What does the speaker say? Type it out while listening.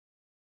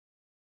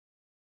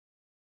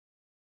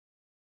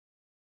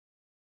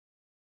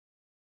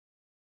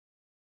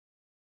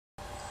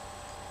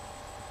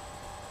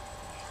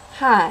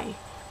Hi,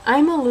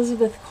 I'm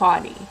Elizabeth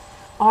Caudy,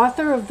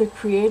 author of the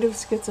Creative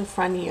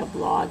Schizophrenia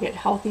blog at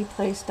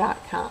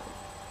HealthyPlace.com.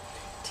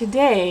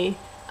 Today,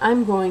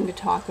 I'm going to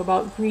talk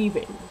about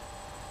grieving.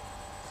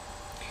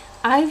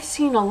 I've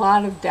seen a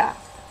lot of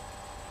death.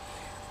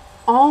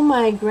 All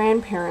my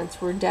grandparents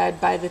were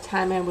dead by the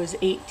time I was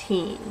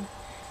 18,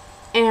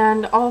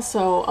 and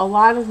also a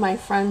lot of my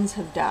friends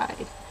have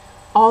died,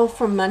 all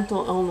from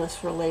mental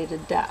illness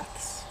related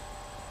deaths.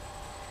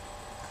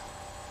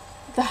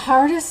 The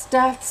hardest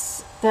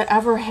deaths that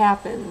ever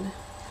happened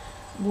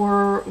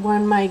were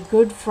when my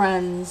good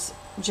friends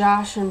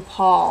Josh and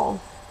Paul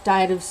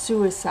died of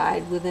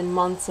suicide within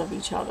months of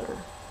each other.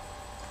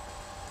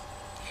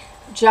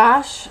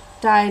 Josh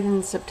died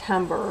in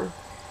September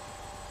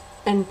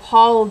and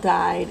Paul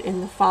died in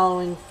the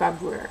following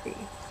February.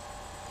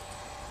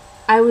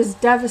 I was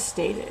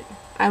devastated.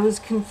 I was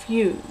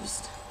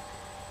confused.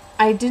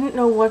 I didn't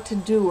know what to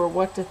do or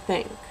what to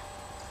think.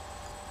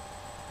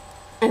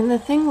 And the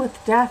thing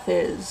with death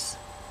is,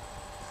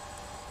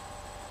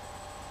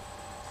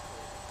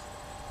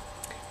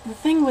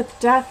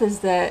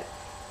 that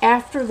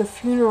after the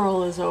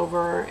funeral is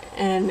over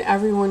and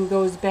everyone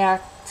goes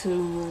back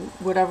to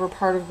whatever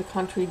part of the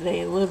country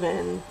they live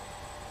in,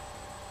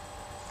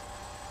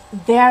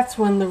 that's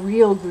when the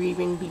real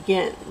grieving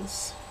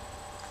begins.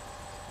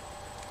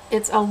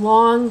 It's a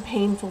long,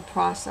 painful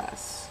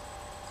process.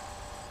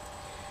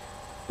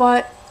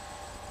 But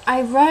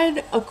I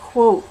read a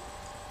quote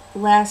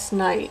last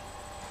night.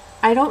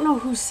 I don't know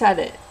who said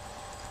it,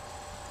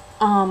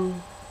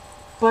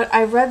 but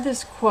I read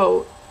this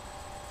quote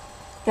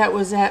that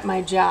was at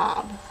my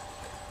job.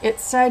 It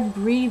said,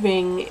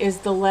 "Grieving is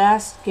the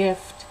last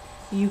gift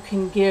you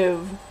can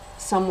give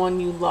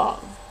someone you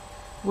love.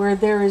 Where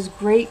there is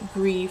great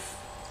grief,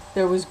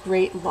 there was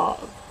great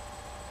love."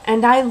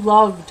 And I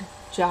loved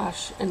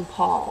Josh and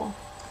Paul.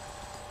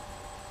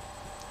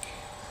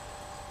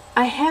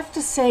 I have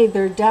to say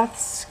their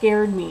deaths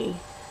scared me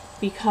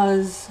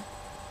because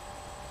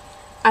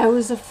I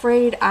was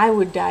afraid I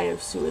would die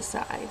of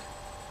suicide.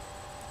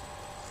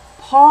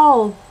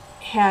 Paul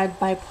had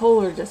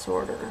bipolar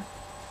disorder,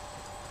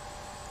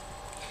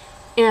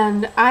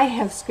 and I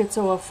have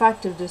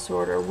schizoaffective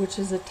disorder, which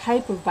is a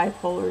type of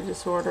bipolar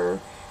disorder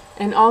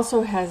and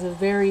also has a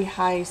very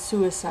high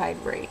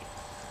suicide rate.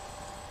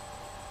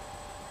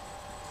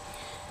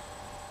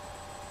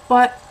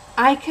 But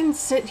I can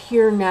sit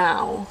here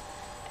now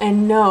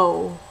and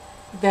know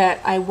that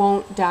I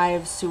won't die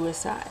of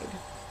suicide.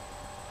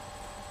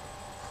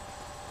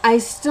 I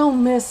still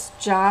miss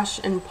Josh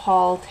and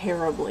Paul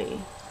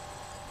terribly.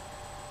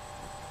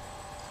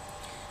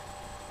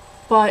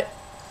 But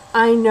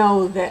I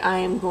know that I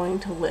am going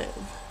to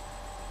live.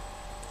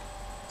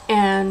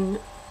 And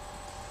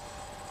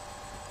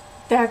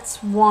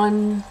that's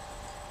one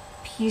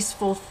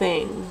peaceful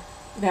thing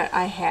that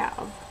I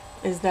have,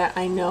 is that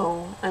I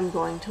know I'm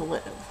going to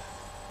live.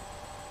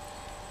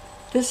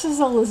 This is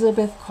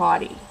Elizabeth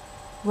Caudy,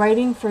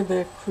 writing for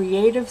the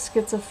Creative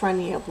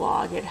Schizophrenia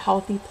blog at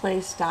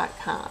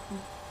HealthyPlace.com.